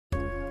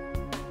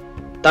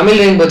Tamil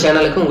rainbow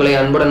சேனலுக்கு உங்களை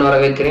அன்புடன்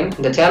வரவேற்கிறேன்.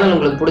 இந்த சேனல்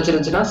உங்களுக்கு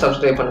பிடிச்சிருந்துச்சுன்னா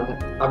சப்ஸ்கிரைப் பண்ணுங்க.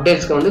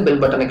 அப்டேட்ஸ்க்கு வந்து பெல்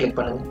பட்டனை கிளிக்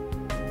பண்ணுங்க.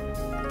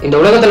 இந்த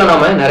உலகத்துல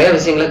நாம நிறைய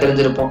விஷயங்களை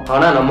தெரிஞ்சிருப்போம்.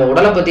 ஆனா நம்ம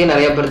உடலை பத்தி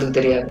நிறைய பேருக்கு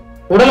தெரியாது.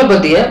 உடலை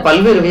பத்திய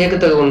பல்வேறு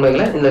வியக்கத்தக்க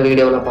உண்மைகளை இந்த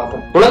வீடியோல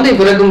பார்ப்போம். குழந்தை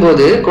பிறக்கும்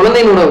போது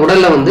குழந்தையினோட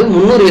உடல்ல வந்து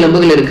 300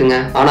 எலும்புகள் இருக்குங்க.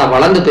 ஆனா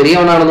வளர்ந்து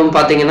பெரியவனானதும்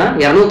பாத்தீங்கன்னா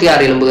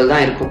 206 எலும்புகள்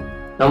தான் இருக்கும்.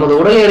 நமது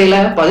உடல் எடையில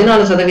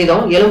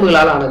 14%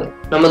 எலும்புகளால் ஆனது.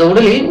 நமது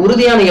உடலில்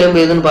உறுதியான எலும்பு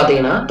எதுன்னு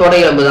பாத்தீங்கன்னா தொடை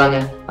எலும்பு தாங்க.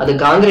 அது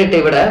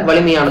காங்கிரீட்டை விட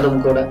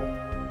வலிமையானதும் கூட.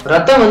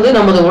 ரத்தம் வந்து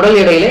நமது உடல்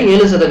எடையில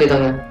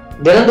 7%.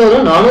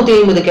 தினந்தோறும்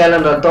 450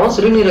 கேலன் ரத்தம்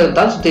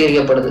சிறுநீரகத்தால்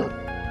சுத்திகரிக்கப்படுது.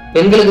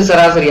 பெண்களுக்கு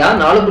சராசரியா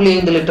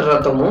 4.5 லிட்டர்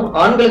ரத்தமும்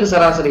ஆண்களுக்கு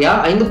சராசரியா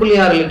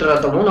 5.6 லிட்டர்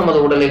ரத்தமும் நமது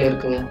உடலில்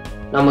இருக்குங்க.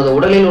 நமது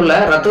உடலில் உள்ள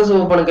ரத்த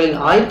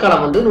சிவப்பணுக்களின்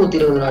ஆயுட்காலம் வந்து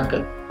 120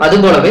 நாட்கள். அது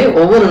போலவே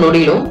ஒவ்வொரு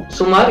நொடியிலும்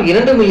சுமார்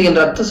 2 மில்லியன்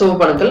ரத்த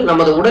சிவப்பணுக்கள்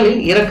நமது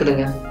உடலில்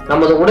இறக்குதுங்க.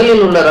 நமது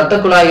உடலில் உள்ள ரத்த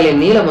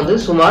குழாய்களின் நீளம் வந்து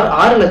சுமார்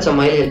 6 லட்சம்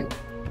மைல்கள்.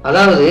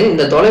 அதாவது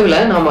இந்த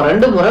தொலைவுல நாம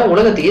 2 முறை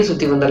உலகத்தையே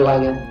சுத்தி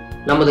வந்துடலாங்க.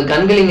 நமது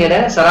கண்களின் எடை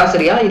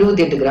சராசரியா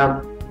 28 கிராம்.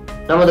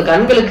 நமது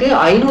கண்களுக்கு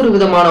 500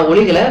 விதமான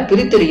ஒளிகளை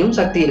பிரித்தெறியும்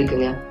சக்தி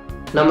இருக்குங்க.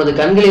 நமது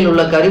கண்களில்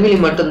உள்ள கருவிழி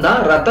மட்டும்தான்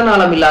ரத்த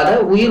நாளம் இல்லாத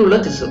உயிர் உள்ள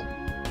திசு.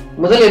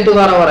 முதல் 8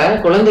 வாரம் வரை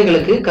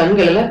குழந்தைகளுக்கு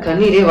கண்களில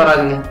கண்ணீரே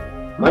வராதுங்க.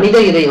 மனித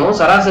இதயம்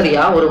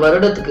சராசரியா ஒரு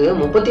வருடத்துக்கு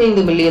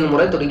 35 மில்லியன்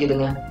முறை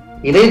துடிக்குதுங்க.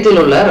 இதயத்தில்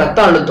உள்ள ரத்த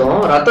அழுத்தம்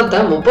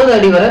ரத்தத்தை 30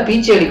 அடி வரை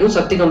பீச்சி அடிக்கும்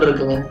சக்தி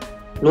கொண்டிருக்குங்க.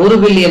 100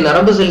 பில்லியன்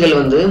நரம்பு செல்கள்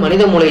வந்து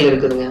மனித மூளையில்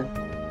இருக்குதுங்க.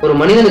 ஒரு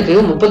மனிதனுக்கு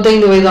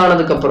 35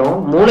 வயதானதுக்கு அப்புறம்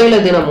மூளையில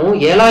தினமும்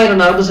 7000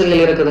 நரம்பு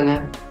செல்கள் இருக்குதுங்க.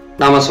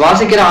 நாம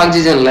சுவாசிக்கிற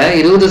ஆக்சிஜன்ல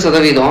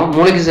 20%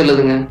 மூளைக்கு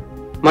செல்லுதுங்க.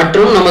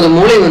 மற்றும் நமது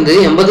மூளை வந்து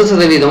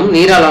 80%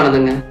 நீரால்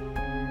ஆனதுங்க.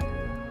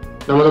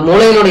 நமது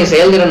மூளையினுடைய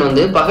செயல்திறன்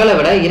வந்து பகலை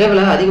விட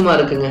இரவுல அதிகமா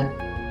இருக்குங்க.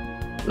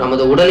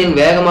 நமது உடலின்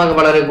வேகமாக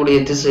வளரக்கூடிய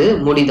திசு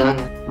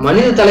முடிதாங்க.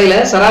 மனித தலையில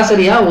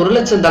சராசரியா 1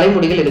 லட்சம்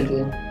தலைமுடிகள் இருக்கு.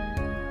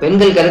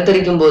 பெண்கள்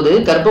கருத்தரிக்கும் போது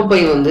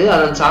கர்ப்பப்பை வந்து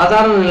அதன்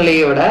சாதாரண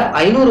நிலையை விட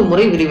 500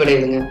 முறை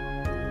விரிவடையுதுங்க.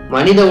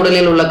 மனித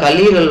உடலில் உள்ள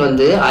கல்லீரல்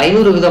வந்து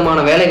 500 விதமான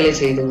வேலைகளை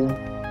செய்யுதுங்க.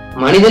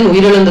 மனிதன்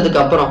உயிரிழந்ததுக்கு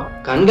அப்புறம்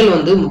கண்கள்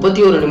வந்து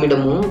 31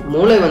 நிமிடமும்,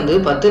 மூளை வந்து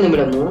 10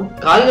 நிமிடமும்,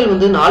 கால்கள்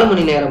வந்து 4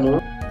 மணி நேரமும்,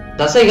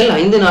 தசைகள்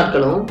 5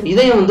 நாட்களும்,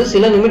 இதயம் வந்து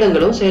சில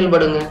நிமிடங்களும்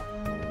செயல்படுங்க.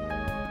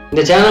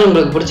 இந்த சேனல்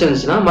உங்களுக்கு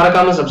பிடிச்சிருந்துச்சுன்னா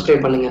மறக்காம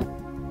சப்ஸ்கிரைப் பண்ணுங்க.